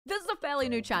This is a fairly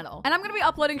new channel, and I'm going to be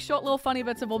uploading short little funny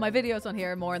bits of all my videos on here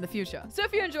and more in the future. So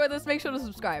if you enjoy this, make sure to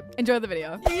subscribe. Enjoy the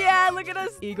video. Yeah, look at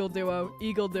us. Eagle duo.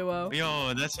 Eagle duo.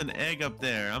 Yo, that's an egg up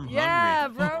there. I'm Yeah,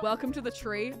 hungry. bro. Welcome to the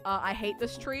tree. I hate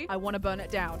this tree. I want to burn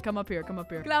it down. Come up here. Come up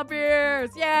here. Cloud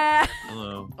beers. Yeah.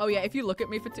 Hello. Oh, yeah. If you look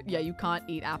at me for yeah, you can't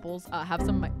eat apples. Have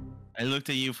some of my... I looked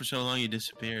at you for so long, you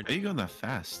disappeared. How are you going that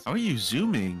fast? How are you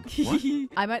zooming?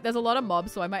 What? There's a lot of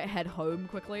mobs, so I might head home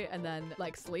quickly and then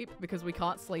like sleep because we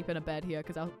can't sleep in a bed here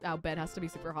because our bed has to be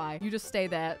super high. You just stay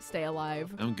there, stay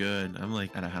alive. I'm good. I'm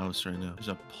like at a house right now. There's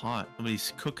a pot.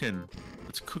 Somebody's cooking.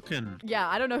 It's cooking. Yeah,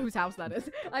 I don't know whose house that is.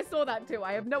 I saw that too.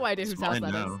 I have no idea whose house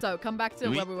that is. So come back to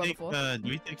where we were before. Do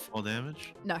we take fall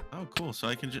damage? No. Oh, cool. So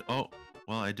I can just... Oh,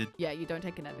 well, I did. Yeah, you don't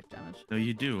take kinetic damage. No,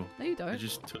 you do. No, you don't. I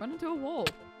just took... Run into a wall.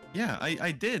 Yeah,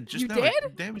 I did. Just You now. did?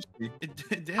 It damaged me. It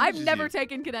damages I've never you.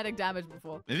 taken kinetic damage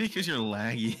before. Maybe because you're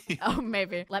laggy. Oh,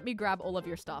 maybe. Let me grab all of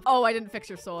your stuff. Oh, I didn't fix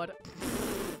your sword.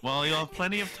 Well, you'll have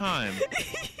plenty of time.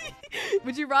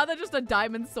 Would you rather just a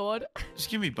diamond sword? Just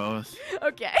give me both.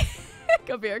 Okay.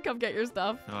 Come here. Come get your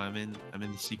stuff. No, I'm in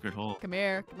the secret hole. Come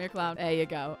here, clown. There you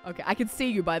go. Okay, I can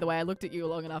see you, by the way. I looked at you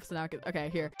long enough, so now I can... Okay,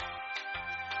 here.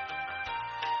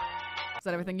 Is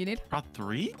that everything you need? Brought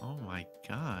 3? Oh my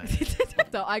god.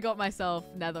 So I got myself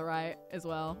netherite as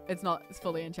well. It's not as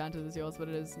fully enchanted as yours, but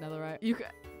it is netherite. You can...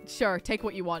 Sure, take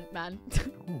what you want, man.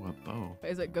 Ooh, a bow.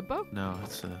 Is it good bow? No,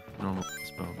 it's a normal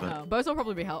bow, but... Oh, bows will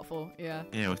probably be helpful, yeah.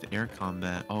 Yeah, with air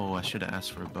combat. Oh, I should have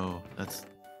asked for a bow. That's...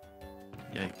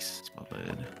 Yikes. It's my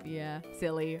bad. Yeah.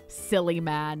 Silly. Silly,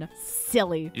 man.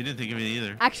 Silly. You didn't think of it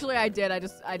either. Actually, I did. I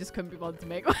just couldn't be bothered to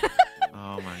make one.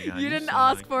 Oh my god. You didn't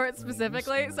sound ask for it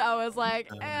specifically, so I was like,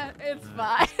 it's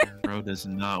fine. Bro does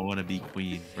not want to be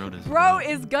queen. Bro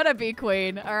is gonna be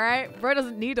queen, alright? Bro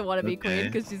doesn't need to want to be queen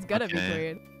because she's gonna be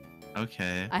queen.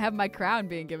 Okay. I have my crown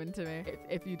being given to me.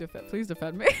 If you please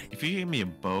defend me. If you give me a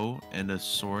bow and a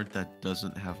sword that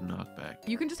doesn't have knockback.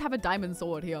 You can just have a diamond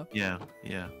sword here. Yeah,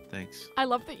 thanks. I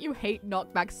love that you hate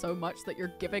knockback so much that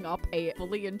you're giving up a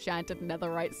fully enchanted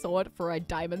netherite sword for a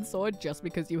diamond sword just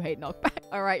because you hate knockback.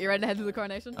 Alright, you ready to head to the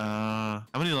coronation? How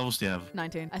many levels do you have?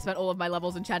 19. I spent all of my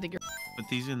levels enchanting your... Put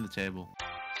these in the table.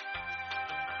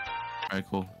 Alright,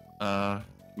 cool.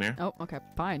 Mare? Oh, okay.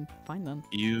 Fine. Fine then.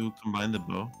 You combine the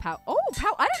bow. Pow. Oh,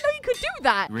 pow. I didn't know you could do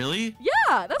that. Really?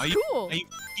 Yeah, that's cool. Are you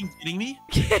fucking kidding me?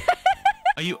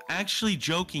 Are you actually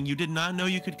joking? You did not know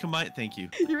you could combine... Thank you.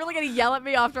 You're really gonna yell at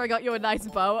me after I got you a nice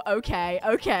bow? Okay.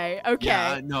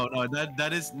 Yeah, no,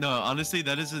 that is... No, honestly,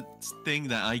 that is a thing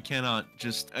that I cannot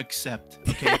just accept,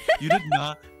 okay? You did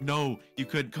not know you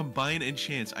could combine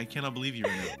enchants. I cannot believe you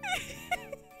right now.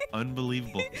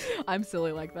 Unbelievable. I'm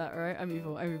silly like that, alright? I'm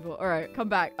evil. Alright, come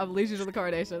back. I'll lead you to the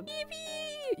coronation.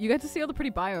 You get to see all the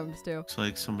pretty biomes, too. It's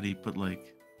like somebody put,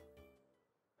 like...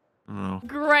 I don't know.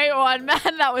 Great one,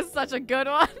 man. That was such a good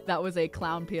one. That was a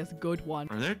Clown PS good one.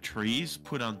 Are there trees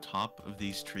put on top of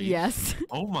these trees? Yes.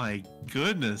 Oh my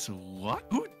goodness. What?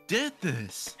 Who did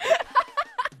this?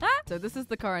 So this is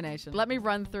the coronation. Let me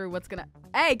run through what's gonna...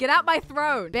 Hey, get out my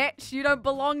throne. Bitch, you don't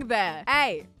belong there.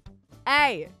 Hey.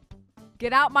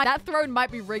 Get out my... That throne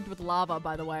might be rigged with lava,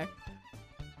 by the way.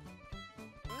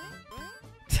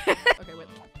 Okay, wait.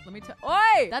 Let me tell...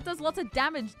 Oi! That does lots of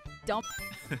damage, dump.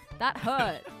 That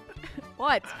hurt.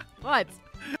 What? What?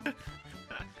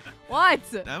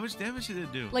 How much damage did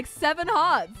it do? Like 7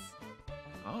 hearts.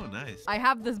 Oh, nice. I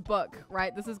have this book,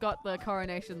 right? This has got the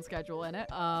coronation schedule in it.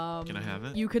 Can I have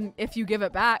it? You can, if you give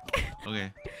it back.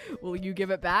 Okay. Will you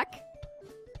give it back?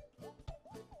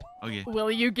 Okay. Will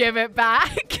you give it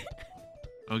back?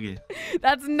 Okay.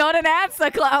 That's not an answer,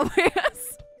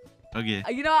 Claudius. Okay.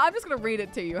 You know, I'm just gonna read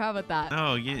it to you. How about that?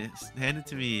 No, hand it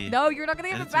to me. No, you're not gonna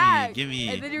give Hand it back. Give me.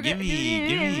 And then you're Give gonna...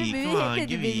 me. Come on,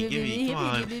 give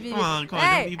me. Come on.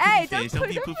 Hey, Don't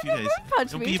be poopy face. Don't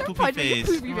punch me. Don't punch me.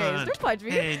 Don't punch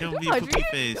me. Hey, don't be poopy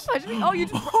face. Don't punch me. Oh, you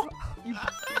just...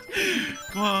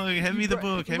 Come on, hand me the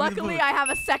book. Luckily, I have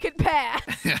a second pair.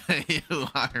 You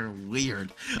are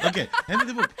weird. Okay, hand me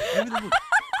the book. I've never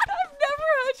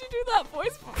heard you do that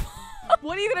voice before.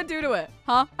 What are you gonna do to it?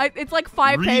 Huh? It's like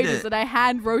 5 pages and I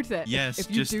hand wrote it. Yes,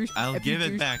 I'll give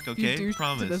it back, okay?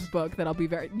 Promise. To this book, then I'll be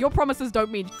very... Your promises don't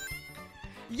mean...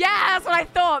 Yeah, that's what I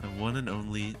thought. The one and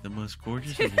only, the most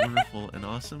gorgeous and wonderful and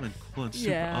awesome and cool and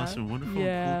super awesome, wonderful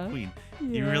and cool queen.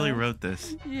 You really wrote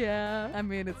this. Yeah. I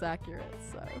mean, it's accurate,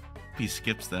 so... He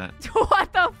skips that.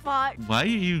 What the fuck? Why are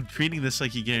you treating this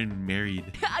like you're getting married?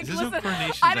 Is this how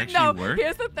coronations I don't know. actually work?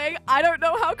 Here's the thing. I don't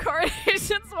know how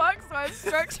coronations work, so I'm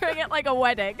structuring it like a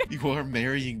wedding. You are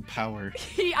marrying power.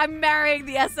 I'm marrying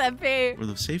the SMP. For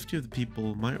the safety of the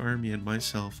people, my army, and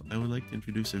myself, I would like to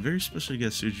introduce a very special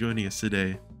guest who's joining us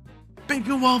today.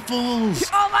 bacon waffles.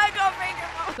 Oh my god, bacon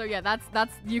waffles. So yeah,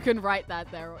 that's you can write that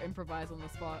there or improvise on the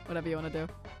spot, whatever you want to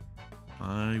do.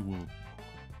 I will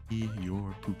be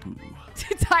your poo-poo.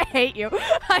 I hate you.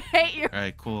 I hate you. All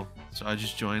right, cool. So I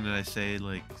just join and I say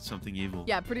like something evil.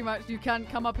 Yeah, pretty much. You can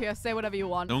come up here, say whatever you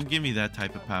want. Don't give me that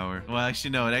type of power. Well,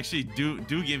 actually, no. It actually do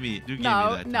give me that.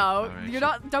 No, type no. of power, You're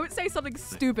not. Don't say something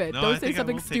stupid. No, Don't I say think I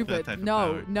something will take that stupid. type of No,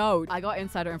 power. no. I got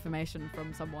insider information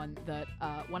from someone that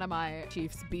one of my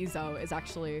chiefs, Bezo, is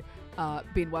actually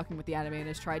been working with the enemy and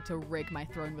has tried to rig my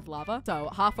throne with lava. So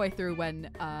halfway through, when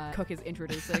Cook is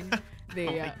introducing the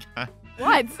Oh my God.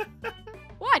 what?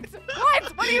 What?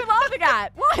 What? What are you laughing at?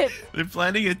 What? They're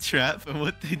planning a trap, and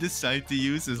what they decide to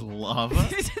use is lava.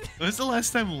 When's the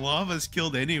last time lava's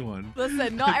killed anyone?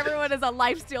 Listen, not everyone is a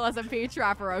lifesteal SMP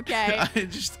trapper, okay?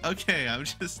 I'm just.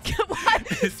 What?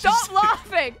 It's Stop just-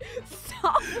 laughing!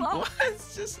 Stop laughing! What?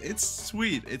 It's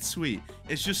sweet. It's sweet.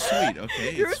 It's just sweet,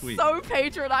 okay? You're It's sweet. so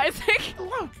patronizing.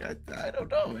 Look, I don't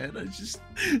know, man.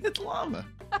 It's lava.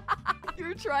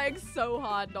 You're trying so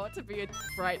hard not to be a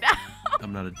right now.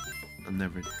 I'm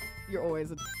never. You're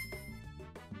always a.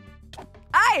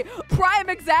 Hey! Prime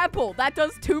example! That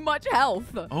does too much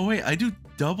health. Oh wait, I do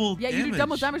double Yeah, damage. you do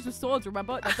double damage with swords,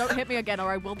 remember? Now don't hit me again or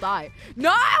I will die.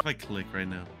 No! If I click right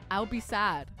now. I'll be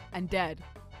sad and dead.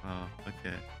 Oh,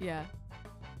 okay. Yeah.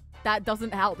 That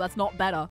doesn't help. That's not better.